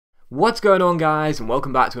What's going on, guys, and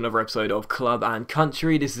welcome back to another episode of Club and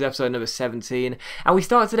Country. This is episode number 17, and we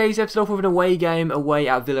start today's episode off with an away game away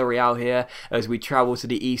at Villarreal here as we travel to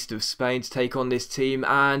the east of Spain to take on this team.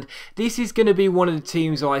 And this is going to be one of the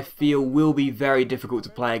teams I feel will be very difficult to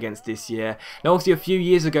play against this year. Now, obviously, a few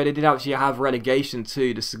years ago they did actually have relegation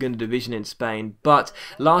to the Segunda Division in Spain, but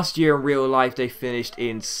last year in real life they finished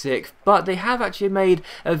in 6th. But they have actually made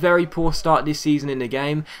a very poor start this season in the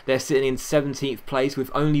game. They're sitting in 17th place with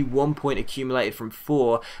only 1 point accumulated from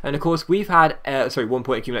 4, and of course we've had 1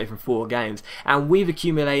 point accumulated from 4 games, and we've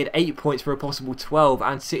accumulated 8 points for a possible 12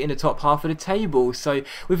 and sit in the top half of the table. So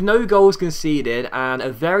with no goals conceded and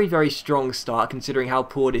a very strong start considering how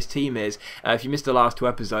poor this team is. If you missed the last 2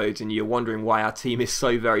 episodes and you're wondering why our team is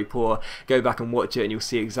so very poor, go back and watch it and you'll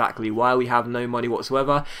see exactly why we have no money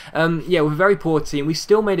whatsoever. Yeah, with a very poor team, we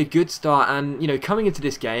still made a good start, and you know, coming into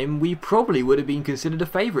this game we probably would have been considered the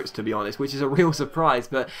favourites, to be honest, which is a real surprise.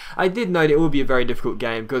 But I did know that it would be a very difficult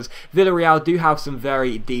game because Villarreal do have some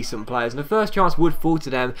very decent players, and the first chance would fall to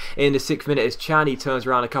them in the 6th minute as Chani turns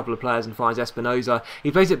around a couple of players and finds Espinosa.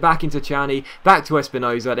 He plays it back into Chani, back to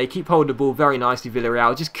Espinosa. They keep holding the ball very nicely.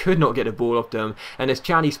 Villarreal just could not get the ball off them, and as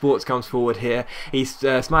Chani Sports comes forward here, he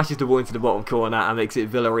smashes the ball into the bottom corner and makes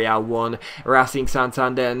it Villarreal 1, Racing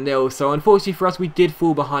Santander 0. So unfortunately for us, we did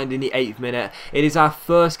fall behind in the 8th minute. It is our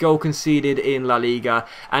first goal conceded in La Liga,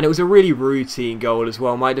 and it was a really routine goal as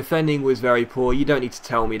well. My defending was very poor. You don't need to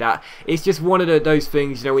tell me that. It's just one of those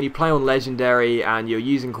things, you know, when you play on Legendary and you're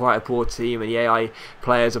using quite a poor team and the AI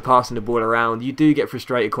players are passing the ball around, you do get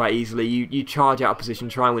frustrated quite easily. You charge out of position,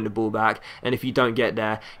 try and win the ball back, and if you don't get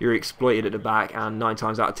there, you're exploited at the back, and 9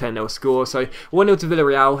 times out of 10 they'll score. So 1-0 to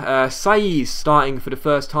Villarreal. Saiz starting for the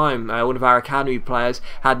first time. One of our academy players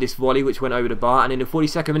had this volley which went over the bar, and in the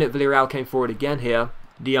 42nd minute Villarreal came forward again here.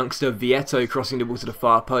 The youngster Vieto crossing the ball to the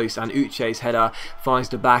far post, and Uche's header finds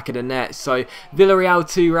the back of the net. So Villarreal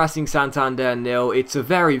 2, Racing Santander 0. It's a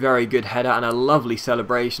very good header and a lovely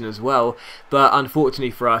celebration as well, but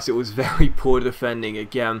unfortunately for us it was very poor defending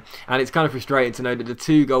again, and it's kind of frustrating to know that the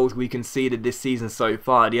 2 goals we conceded this season so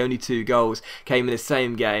far, the only 2 goals, came in the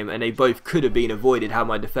same game, and they both could have been avoided had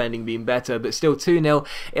my defending been better. But still 2-0.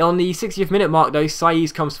 On the 60th minute mark though,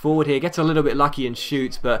 Saiz comes forward here, gets a little bit lucky and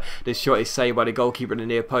shoots, but the shot is saved by the goalkeeper in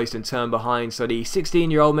the near post and turn behind. So the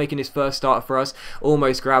 16-year-old making his first start for us,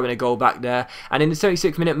 almost grabbing a goal back there. And in the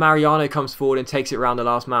 76th minute, Mariano comes forward and takes it around the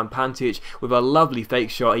last man, Pantic, with a lovely fake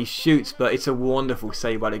shot. He shoots, but it's a wonderful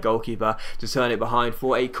save by the goalkeeper to turn it behind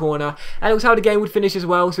for a corner. And it was how the game would finish as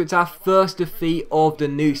well. So it's our first defeat of the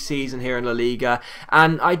new season here in La Liga.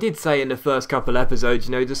 And I did say in the first couple episodes,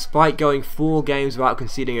 you know, despite going 4 games without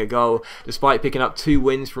conceding a goal, despite picking up 2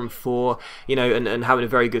 wins from 4, you know, and having a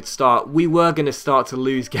very good start, we were going to start to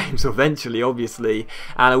lose games eventually, obviously,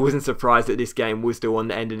 and I wasn't surprised that this game was the one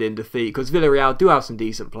that ended in defeat, because Villarreal do have some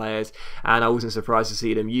decent players, and I wasn't surprised to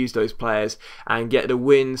see them use those players and get the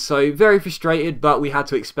win. So very frustrated, but we had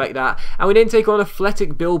to expect that. And we then take on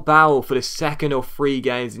Athletic Bilbao for the 2nd of 3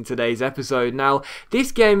 games in today's episode. Now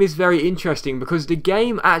this game is very interesting because the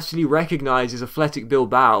game actually recognises Athletic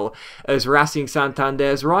Bilbao as Racing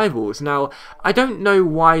Santander's rivals. Now I don't know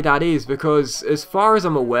why that is, because as far as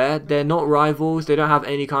I'm aware they're not rivals, they don't have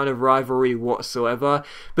any kind of rivalry whatsoever,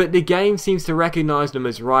 but the game seems to recognise them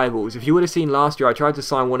as rivals. If you would have seen last year, I tried to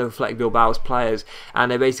sign one of Athletic Bilbao's players and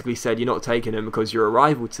they basically said you're not taking him because you're a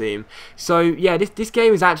rival team. So yeah, this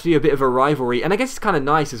game is actually a bit of a rivalry, and I guess it's kind of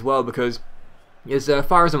nice as well because as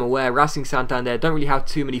far as I'm aware, Racing Santander don't really have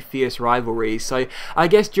too many fierce rivalries. So I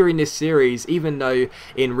guess during this series, even though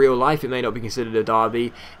in real life it may not be considered a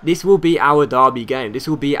derby, this will be our derby game. This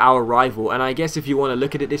will be our rival. And I guess if you want to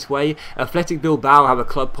look at it this way, Athletic Bilbao have a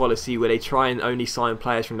club policy where they try and only sign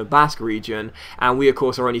players from the Basque region, and we of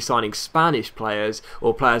course are only signing Spanish players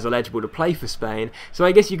or players eligible to play for Spain. So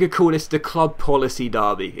I guess you could call this the club policy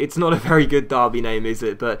derby. It's not a very good derby name, is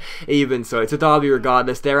it? But even so, it's a derby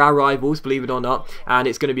regardless. They're our rivals, believe it or not, and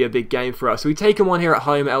it's going to be a big game for us. So we take them on here at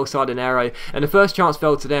home at El Sardinero, and the first chance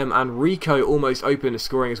fell to them, and Rico almost opened the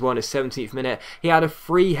scoring as well in the 17th minute. He had a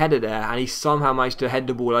free header there and he somehow managed to head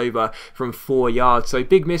the ball over from 4 yards. So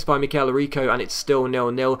big miss by Mikel Rico, and it's still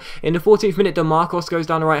 0-0. In the 14th minute, DeMarcos goes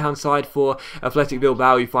down the right hand side for Athletic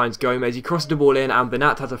Bilbao. He finds Gomez, he crosses the ball in, and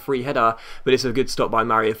Bernat has a free header, but it's a good stop by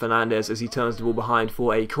Mario Fernandez as he turns the ball behind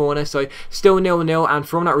for a corner. So still 0-0, and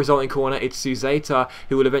from that resulting corner it's Suzeta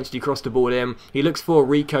who will eventually cross the ball in, He looks for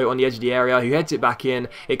Rico on the edge of the area, who heads it back in.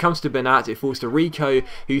 It comes to Bernat, it falls to Rico,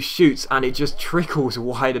 who shoots, and it just trickles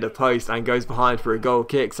wide of the post and goes behind for a goal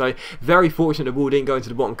kick. So very fortunate the ball didn't go into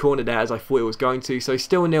the bottom corner there, as I thought it was going to. So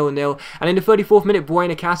still 0-0. And in the 34th minute,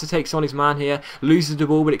 Buenacasa takes on his man here, loses the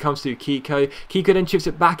ball, but it comes to Kiko. Kiko then chips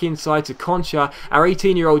it back inside to Concha. Our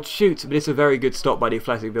 18-year-old shoots, but it's a very good stop by the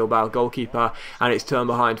Athletic Bilbao goalkeeper, and it's turned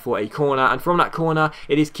behind for a corner. And from that corner,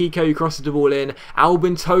 it is Kiko who crosses the ball in.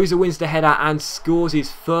 Albin Tozer wins the header and scores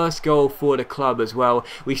his first goal for the club as well.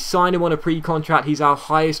 We signed him on a pre-contract. He's our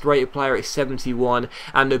highest rated player at 71,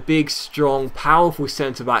 and the big, strong, powerful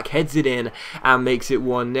centre-back heads it in and makes it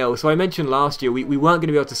 1-0. So I mentioned last year we weren't going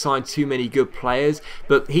to be able to sign too many good players,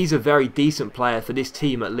 but he's a very decent player for this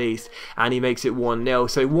team at least, and he makes it 1-0.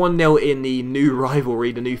 So 1-0 in the new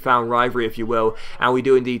rivalry, the newfound rivalry if you will, and we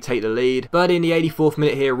do indeed take the lead. But in the 84th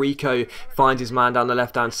minute here, Rico finds his man down the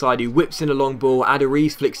left-hand side, who whips in a long ball.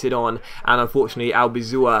 Aduriz flicks it on, and unfortunately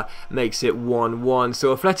Albizua makes it 1-1.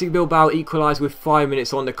 So Athletic Bilbao equalise with 5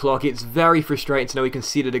 minutes on the clock. It's very frustrating to know we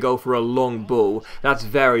conceded a goal for a long ball. That's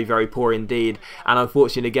very, very poor indeed, and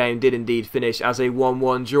unfortunately the game did indeed finish as a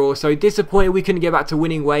 1-1 draw. So disappointed we couldn't get back to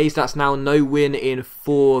winning ways. That's now no win in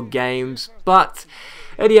 4 games, but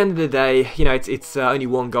at the end of the day, you know, it's only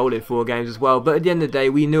 1 goal in 4 games as well, but at the end of the day,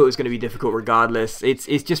 we knew it was going to be difficult regardless. It's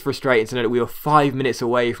just frustrating to know that we were 5 minutes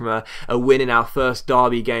away from a win in our first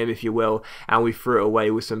derby game, if you will, and we threw it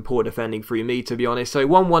away with some poor defending through me, to be honest. So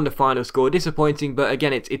 1-1 the final score, disappointing, but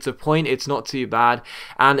again, it's a point, it's not too bad,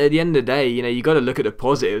 and at the end of the day, you know, you got to look at the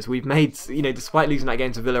positives. We've made, you know, despite losing that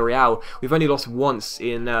game to Villarreal, we've only lost once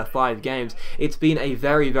in 5 games. It's been a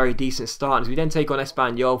very, very decent start, as we then take on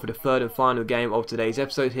Espanyol for the 3rd and final game of today's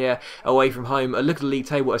episode here, away from home. A look at the league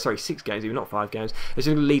table, sorry, 6 games, even not 5 games. Let's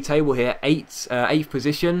look at the league table here. 8th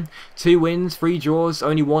position, 2 wins, 3 draws,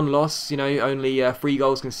 only 1 loss, you know, only 3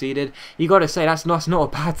 goals conceded. You got to say that's not a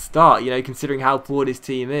bad start, you know, considering how poor this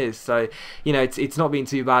team is. So, you know, it's not been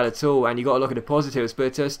too bad at all, and you got to look at the positives.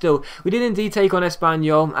 But still, we did indeed take on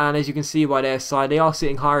Espanyol, and as you can see by their side, they are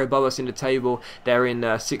sitting higher above us in the table. They're in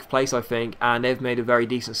 6th place, I think, and they've made a very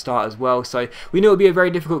decent start as well. So we knew it would be a very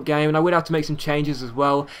difficult game, and I would have to make some changes as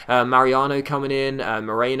well. Mariano coming in,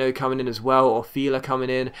 Moreno coming in as well, or Fila coming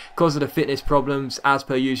in, because of the fitness problems. As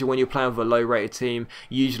per usual, when you're playing with a low rated team,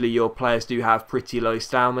 usually your players do have pretty low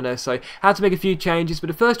stamina, so had to make a few changes. But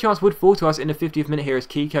the first chance would fall to us in the 50th minute here as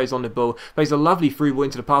Kiko's on the ball, plays a lovely through ball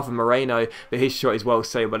into the path of Moreno, but his shot is well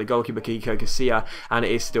saved by the goalkeeper Kiko Casilla, and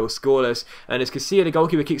it is still scoreless. And as Casilla, the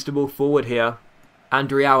goalkeeper, kicks the ball forward here,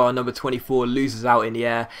 Andriao, our number 24, loses out in the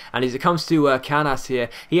air, and as it comes to Canas here,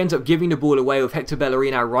 he ends up giving the ball away with Hector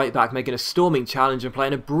Bellerin, our right back, making a storming challenge and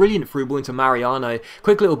playing a brilliant through ball into Mariano.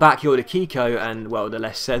 Quick little backheel to Kiko, and well, the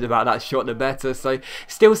less said about that shot the better. So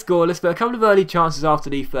still scoreless, but a couple of early chances after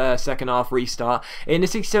the second half restart. In the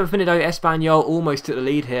 67th minute though, Espanyol almost took the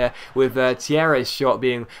lead here, with Thierry's shot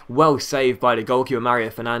being well saved by the goalkeeper Mario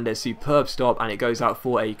Fernandez. Superb stop, and it goes out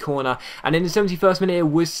for a corner. And in the 71st minute, it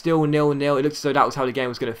was still 0-0. It looked as though that was how the game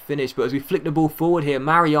was going to finish, but as we flick the ball forward here,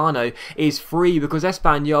 Mariano is free because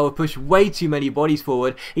Espanyol have pushed way too many bodies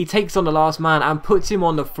forward. He takes on the last man and puts him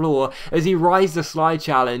on the floor as he rides the slide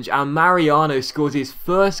challenge, and Mariano scores his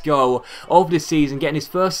first goal of the season, getting his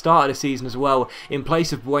first start of the season as well, in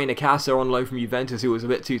place of Buenacasa on loan from Juventus, who was a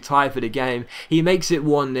bit too tired for the game. He makes it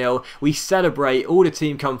 1-0. We celebrate, all the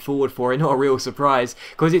team come forward for it, not a real surprise,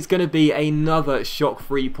 because it's going to be another shock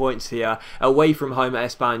 3 points here, away from home at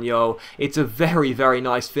Espanyol. It's a very, very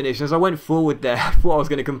nice finish. As I went forward there, I thought I was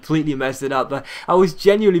going to completely mess it up, but I was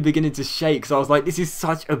genuinely beginning to shake, because I was like, this is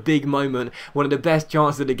such a big moment, one of the best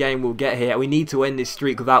chances of the game we'll get here. We need to end this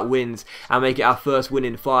streak without wins and make it our first win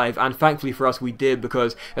in 5, and thankfully for us we did,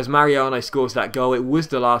 because as Mariano scores that goal, it was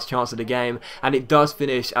the last chance of the game, and it does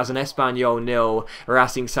finish as an Espanyol 0,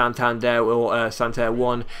 Racing Santander or Santander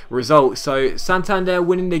 1 result. So Santander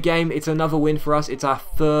winning the game, it's another win for us. It's our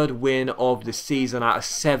 3rd win of the season out of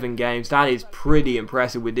 7 games. That is pretty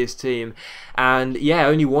impressive with this team, and yeah,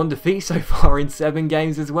 only 1 defeat so far in 7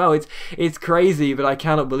 games as well. It's crazy, but I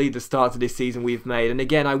cannot believe the start to this season we've made. And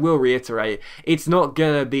again, I will reiterate, it's not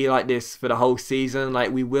gonna be like this for the whole season.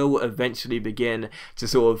 Like, we will eventually begin to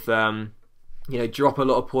sort of you know, drop a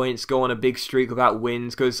lot of points, go on a big streak without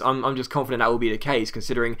wins, because I'm just confident that will be the case,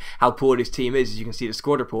 considering how poor this team is. As you can see the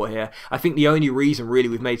squad report here, I think the only reason really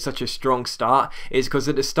we've made such a strong start is because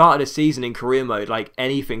at the start of the season in career mode, like,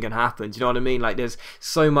 anything can happen. Do you know what I mean? Like, there's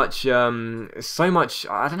so much, I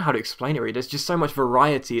don't know how to explain it really. There's just so much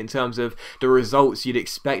variety in terms of the results you'd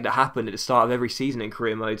expect to happen at the start of every season in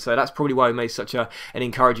career mode. So that's probably why we made such an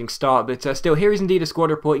encouraging start. But still, here is indeed a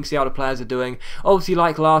squad report. You can see how the players are doing. Obviously,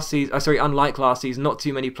 like last season, unlike class season. Not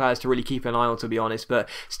too many players to really keep an eye on, to be honest, but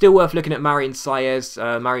still worth looking at Marian Saez,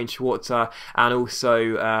 Marian Schwarzer, and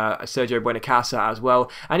also Sergio Buenacasa as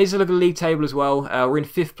well. And here's a look at the league table as well. We're in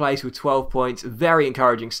 5th place with 12 points. Very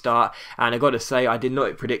encouraging start, and I got to say, I did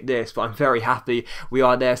not predict this, but I'm very happy we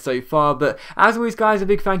are there so far. But as always, guys, a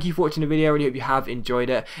big thank you for watching the video. I really hope you have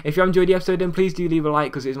enjoyed it. If you have enjoyed the episode, then please do leave a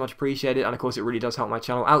like, because it is much appreciated, and of course it really does help my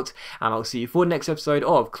channel out. And I'll see you for the next episode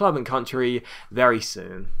of Club and Country very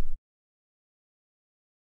soon.